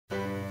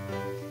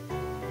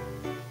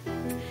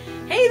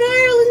Hey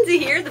there, Lindsay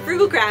here, the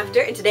Frugal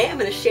Crafter, and today I'm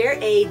going to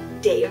share a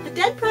Day of the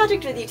Dead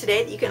project with you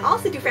today that you can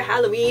also do for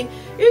Halloween.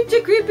 It's a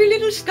creepy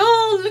little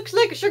skull, it looks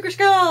like a sugar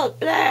skull.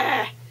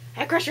 Blah!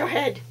 I crush your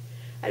head.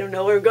 I don't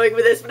know where I'm going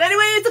with this, but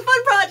anyway, it's a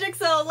fun project,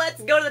 so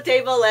let's go to the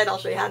table and I'll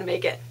show you how to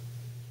make it.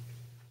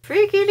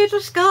 Freaky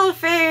little skull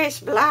face,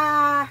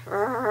 blah,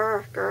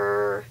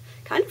 grr.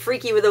 Kind of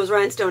freaky with those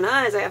rhinestone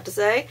eyes, I have to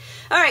say.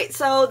 Alright,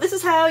 so this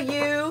is how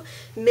you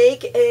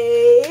make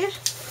a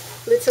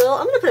little,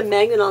 I'm going to put a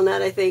magnet on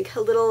that, I think,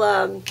 a little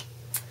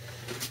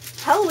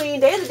Halloween,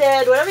 Day of the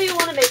Dead, whatever you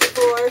want to make it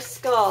for,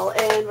 skull.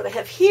 And what I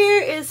have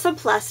here is some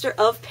plaster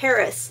of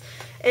Paris.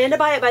 And I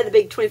buy it by the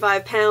big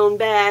 25-pound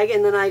bag,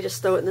 and then I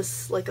just throw it in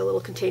this, like a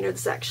little container.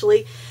 This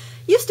actually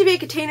used to be a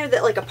container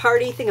that like a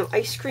party thing of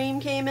ice cream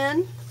came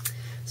in.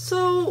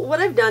 So what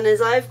I've done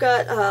is I've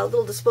got a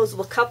little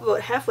disposable cup about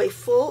halfway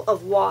full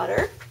of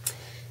water.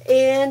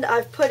 And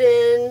I've put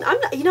in,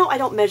 I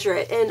don't measure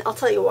it, and I'll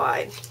tell you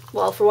why.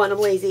 Well, for one, I'm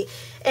lazy.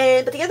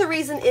 But the other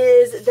reason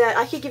is that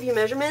I could give you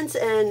measurements,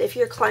 and if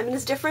your climate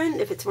is different,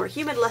 if it's more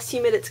humid, less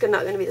humid, it's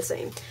not going to be the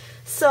same.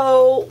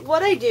 So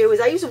what I do is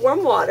I use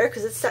warm water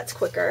because it sets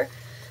quicker.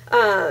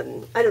 I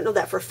don't know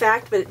that for a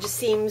fact, but it just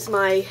seems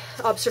my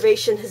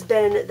observation has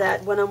been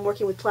that when I'm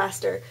working with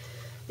plaster,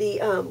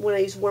 when I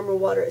use warmer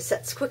water, it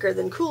sets quicker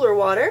than cooler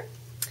water.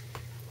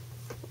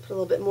 A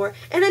little bit more,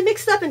 and I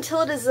mix it up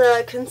until it is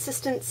a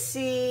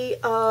consistency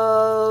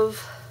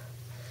of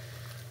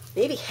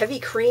maybe heavy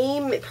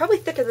cream, probably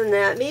thicker than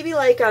that, maybe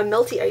like a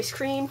melty ice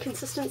cream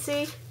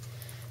consistency,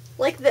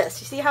 like this.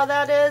 You see how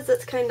that is?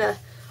 It's kind of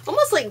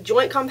almost like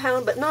joint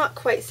compound, but not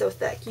quite so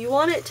thick. You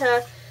want it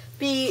to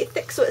be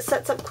thick so it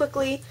sets up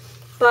quickly,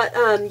 but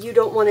you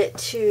don't want it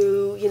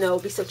to,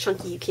 be so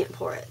chunky you can't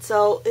pour it.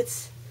 So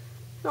it's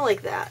not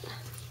like that.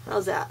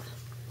 How's that?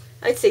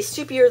 I'd say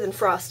soupier than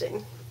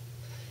frosting.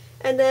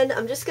 And then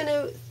I'm just going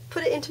to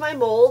put it into my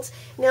molds.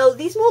 Now,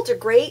 these molds are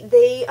great.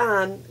 They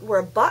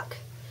were $1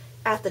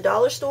 at the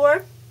dollar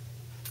store,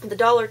 the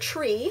Dollar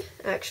Tree,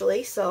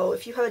 actually. So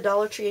if you have a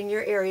Dollar Tree in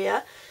your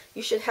area,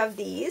 you should have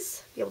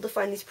these. Be able to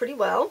find these pretty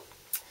well.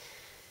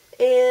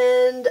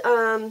 And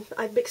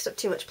I mixed up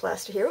too much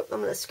plaster here. I'm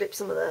going to scrape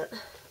some of that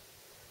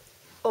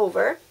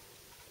over.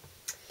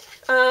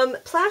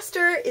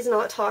 Plaster is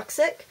not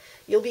toxic.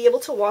 You'll be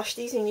able to wash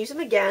these and use them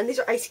again. These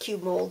are ice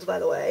cube molds, by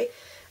the way.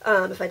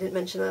 If I didn't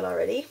mention that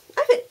already.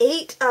 I've had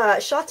 8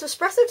 shots of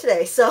espresso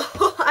today, so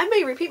I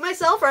may repeat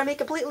myself or I may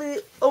completely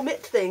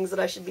omit things that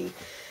I should be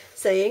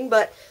saying,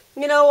 but,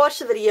 watch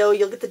the video,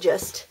 you'll get the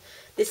gist.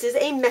 This is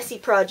a messy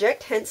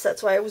project, hence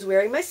that's why I was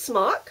wearing my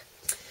smock.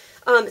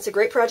 It's a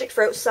great project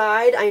for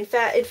outside. In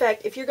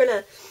fact, if you're going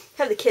to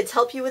have the kids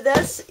help you with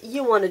this,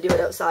 you want to do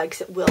it outside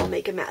because it will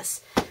make a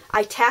mess.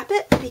 I tap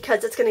it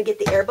because it's going to get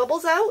the air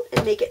bubbles out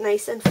and make it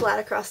nice and flat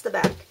across the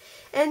back.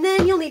 And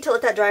then you'll need to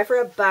let that dry for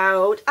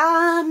about,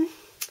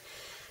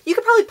 you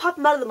could probably pop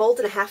them out of the mold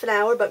in a half an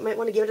hour, but might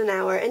want to give it an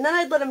hour. And then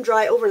I'd let them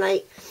dry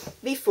overnight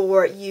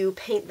before you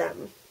paint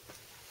them.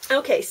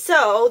 Okay,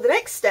 so the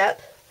next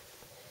step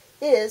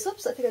is,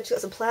 oops, I think I just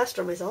got some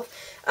plaster on myself.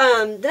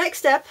 The next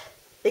step,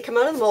 they come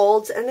out of the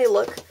molds and they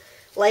look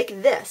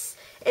like this.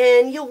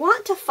 And you'll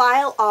want to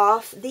file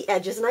off the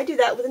edges, and I do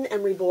that with an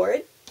emery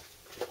board.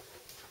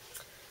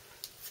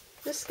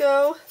 Just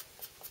go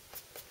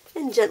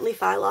and gently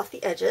file off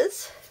the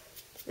edges.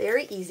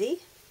 Very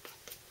easy.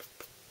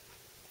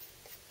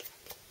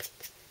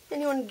 And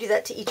you want to do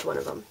that to each one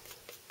of them.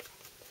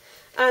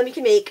 You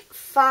can make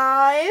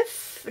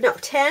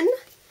 10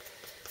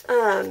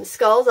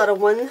 skulls out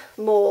of one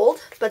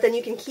mold, but then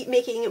you can keep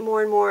making it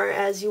more and more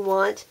as you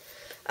want.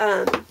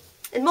 And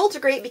molds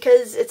are great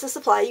because it's a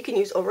supply you can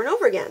use over and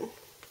over again.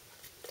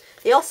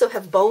 They also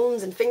have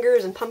bones and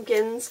fingers and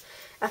pumpkins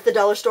at the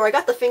dollar store. I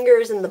got the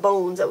fingers and the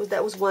bones.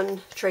 That was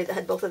one tray that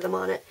had both of them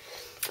on it.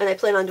 And I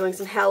plan on doing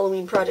some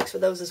Halloween projects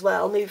with those as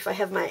well. Maybe if I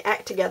have my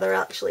act together,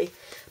 I'll actually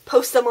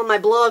post them on my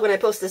blog when I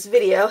post this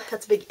video.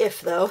 That's a big if,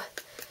 though.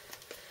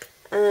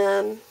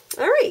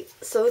 Alright,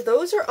 so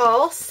those are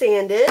all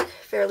sanded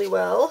fairly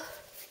well.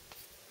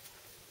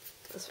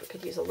 This one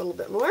could use a little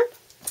bit more.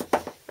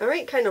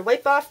 Alright, kind of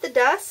wipe off the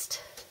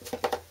dust.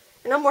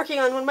 And I'm working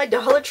on one of my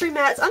Dollar Tree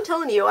mats. I'm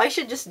telling you, I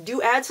should just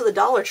do ads for the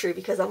Dollar Tree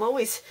because I'm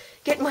always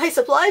getting my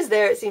supplies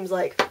there, it seems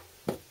like.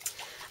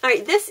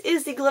 Alright, this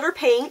is the glitter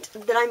paint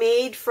that I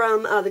made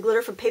from the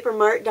glitter from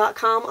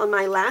papermart.com on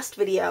my last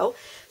video.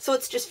 So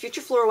it's just Future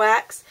Floor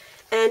Wax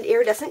and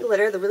iridescent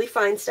glitter, the really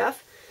fine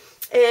stuff.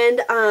 And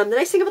the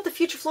nice thing about the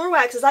Future Floor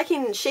Wax is I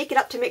can shake it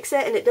up to mix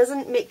it and it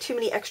doesn't make too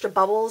many extra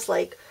bubbles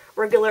like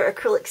regular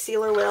acrylic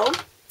sealer will.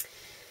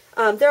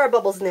 There are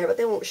bubbles in there, but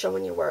they won't show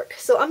when you work.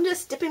 So I'm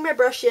just dipping my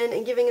brush in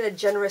and giving it a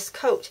generous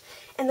coat.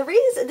 And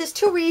there's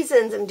 2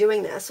 reasons I'm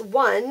doing this.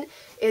 One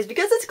is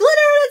because it's glitter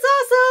and it's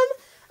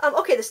awesome!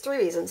 Okay, there's 3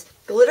 reasons.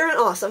 Glitter and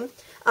awesome.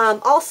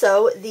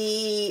 Also,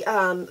 the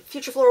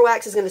Future Floor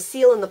Wax is going to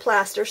seal in the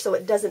plaster so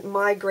it doesn't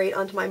migrate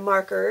onto my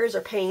markers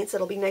or paints.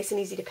 It'll be nice and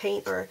easy to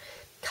paint or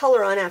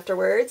color on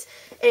afterwards.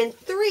 And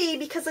 3,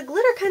 because the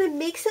glitter kind of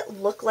makes it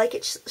look like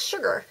it's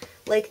sugar,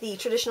 like the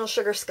traditional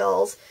sugar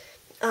skulls.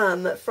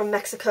 from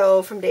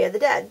Mexico from Day of the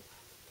Dead.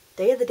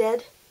 Day of the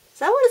Dead? Is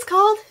that what it's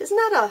called? Isn't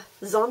that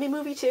a zombie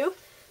movie too?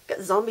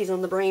 Got zombies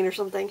on the brain or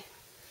something.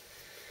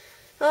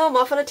 Oh, I'm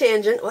off on a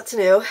tangent. What's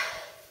new?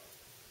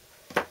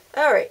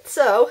 Alright,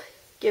 so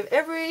give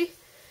every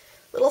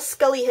little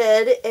scully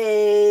head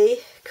a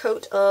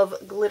coat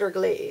of glitter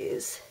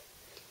glaze.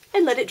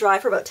 And let it dry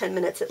for about 10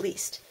 minutes at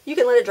least. You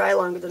can let it dry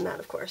longer than that,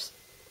 of course.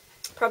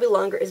 Probably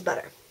longer is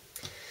better.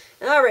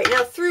 Alright,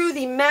 now through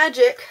the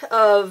magic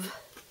of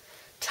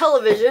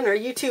television or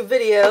YouTube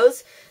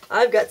videos,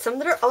 I've got some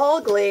that are all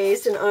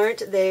glazed, and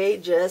aren't they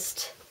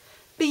just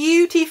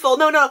beautiful?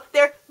 No,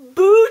 they're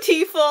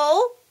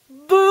bootiful.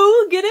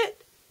 Boo, get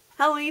it?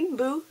 Halloween,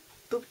 boo,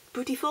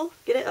 bootiful,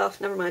 get it? Oh,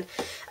 never mind.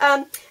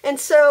 And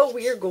so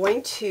we are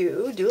going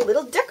to do a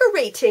little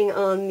decorating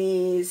on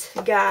these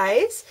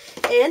guys,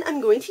 and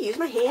I'm going to use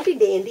my handy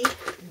dandy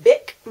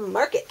Bic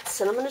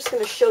markers, and I'm just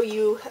going to show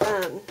you.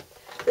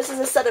 This is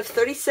a set of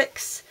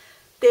 36.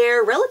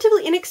 They're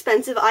relatively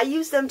inexpensive. I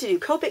use them to do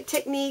Copic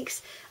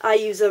techniques. I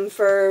use them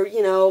for,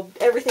 you know,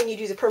 everything you'd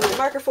use a permanent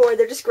marker for.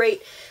 They're just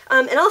great.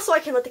 And also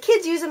I can let the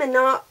kids use them and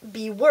not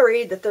be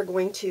worried that they're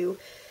going to,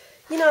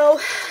 you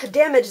know,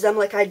 damage them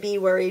like I'd be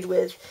worried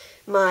with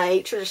my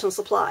traditional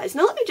supplies.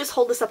 Now let me just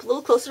hold this up a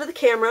little closer to the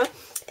camera,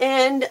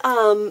 and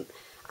I'm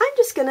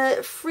just going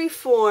to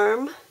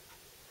freeform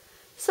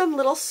some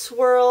little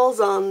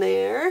swirls on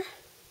there.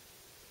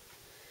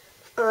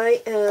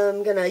 I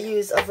am going to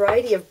use a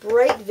variety of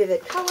bright,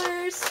 vivid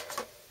colors.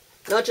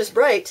 Not just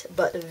bright,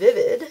 but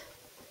vivid.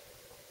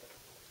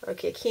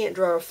 Okay, I can't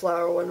draw a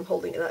flower when I'm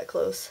holding it that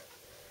close.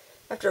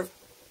 After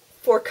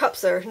 8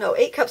 cups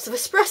of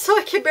espresso,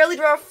 I can barely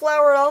draw a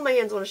flower at all. My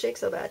hands want to shake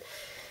so bad.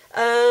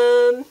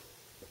 I'm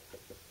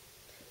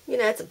going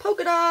to add some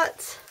polka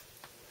dots.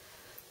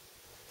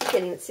 You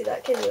can't even see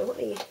that, can you? Let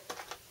me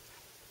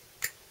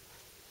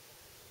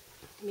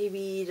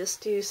maybe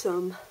just do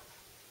some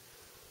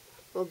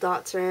little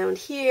dots around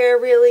here.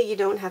 Really, you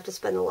don't have to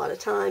spend a lot of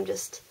time,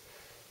 just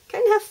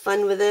kind of have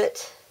fun with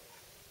it.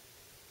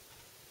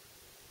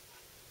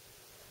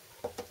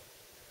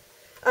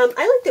 I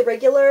like the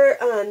regular,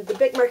 the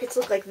Bic markers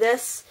look like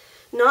this,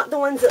 not the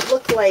ones that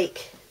look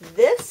like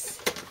this.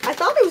 I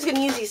thought I was going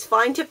to use these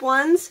fine tip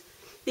ones.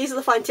 These are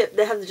the fine tip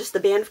that have just the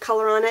band of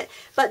color on it,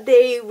 but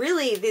they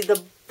really,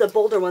 the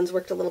bolder ones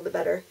worked a little bit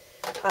better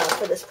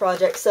for this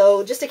project.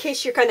 So just in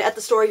case you're kind of at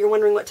the store, you're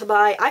wondering what to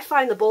buy, I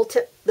find the bold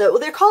tip, well,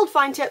 they're called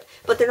fine tip,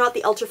 but they're not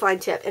the ultra fine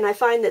tip, and I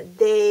find that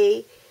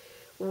they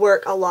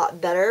work a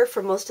lot better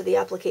for most of the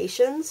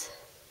applications.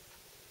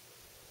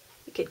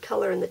 You could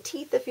color in the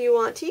teeth if you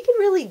want to. You can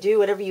really do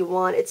whatever you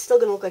want. It's still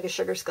going to look like a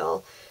sugar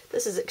skull.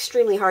 This is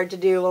extremely hard to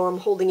do while I'm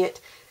holding it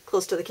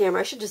close to the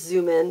camera. I should just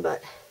zoom in,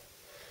 but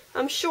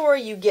I'm sure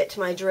you get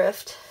my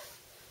drift.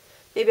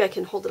 Maybe I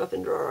can hold it up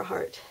and draw a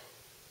heart.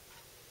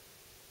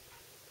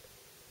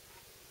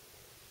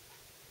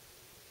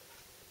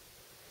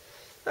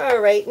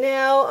 Alright,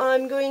 now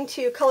I'm going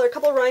to color a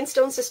couple of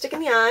rhinestones to stick in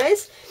the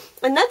eyes.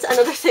 And that's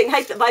another thing.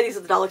 I buy these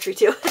at the Dollar Tree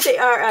too. They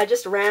are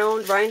just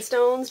round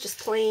rhinestones, just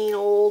plain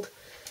old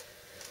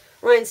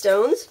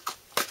rhinestones.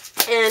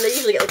 And I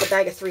usually get like a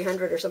bag of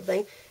 300 or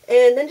something.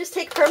 And then just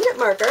take a permanent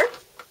marker.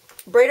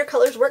 Brighter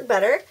colors work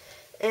better.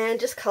 And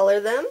just color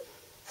them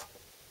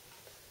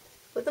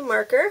with a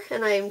marker.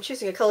 And I'm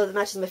choosing a color that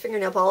matches my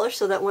fingernail polish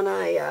so that when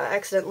I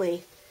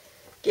accidentally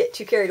get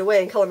too carried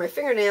away and color my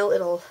fingernail,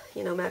 it'll,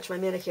 you know, match my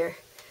manicure.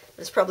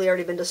 It's probably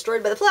already been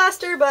destroyed by the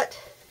plaster, but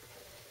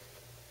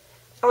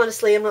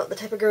honestly, I'm not the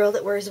type of girl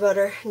that worries about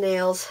her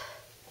nails.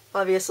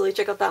 Obviously,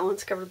 check out that one,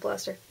 it's covered with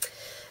plaster.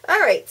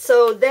 Alright,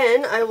 so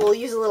then I will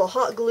use a little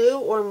hot glue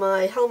or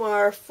my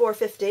Helmar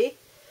 450,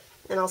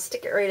 and I'll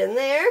stick it right in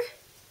there.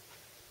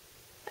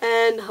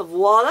 And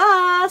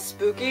voila!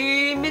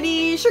 Spooky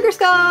mini sugar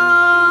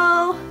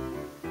skull!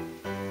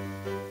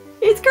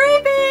 It's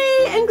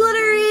creepy and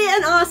glittery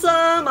and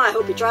awesome! I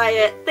hope you try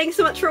it. Thanks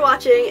so much for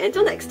watching.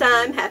 Until next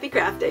time, happy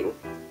crafting.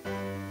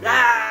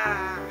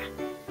 Ah!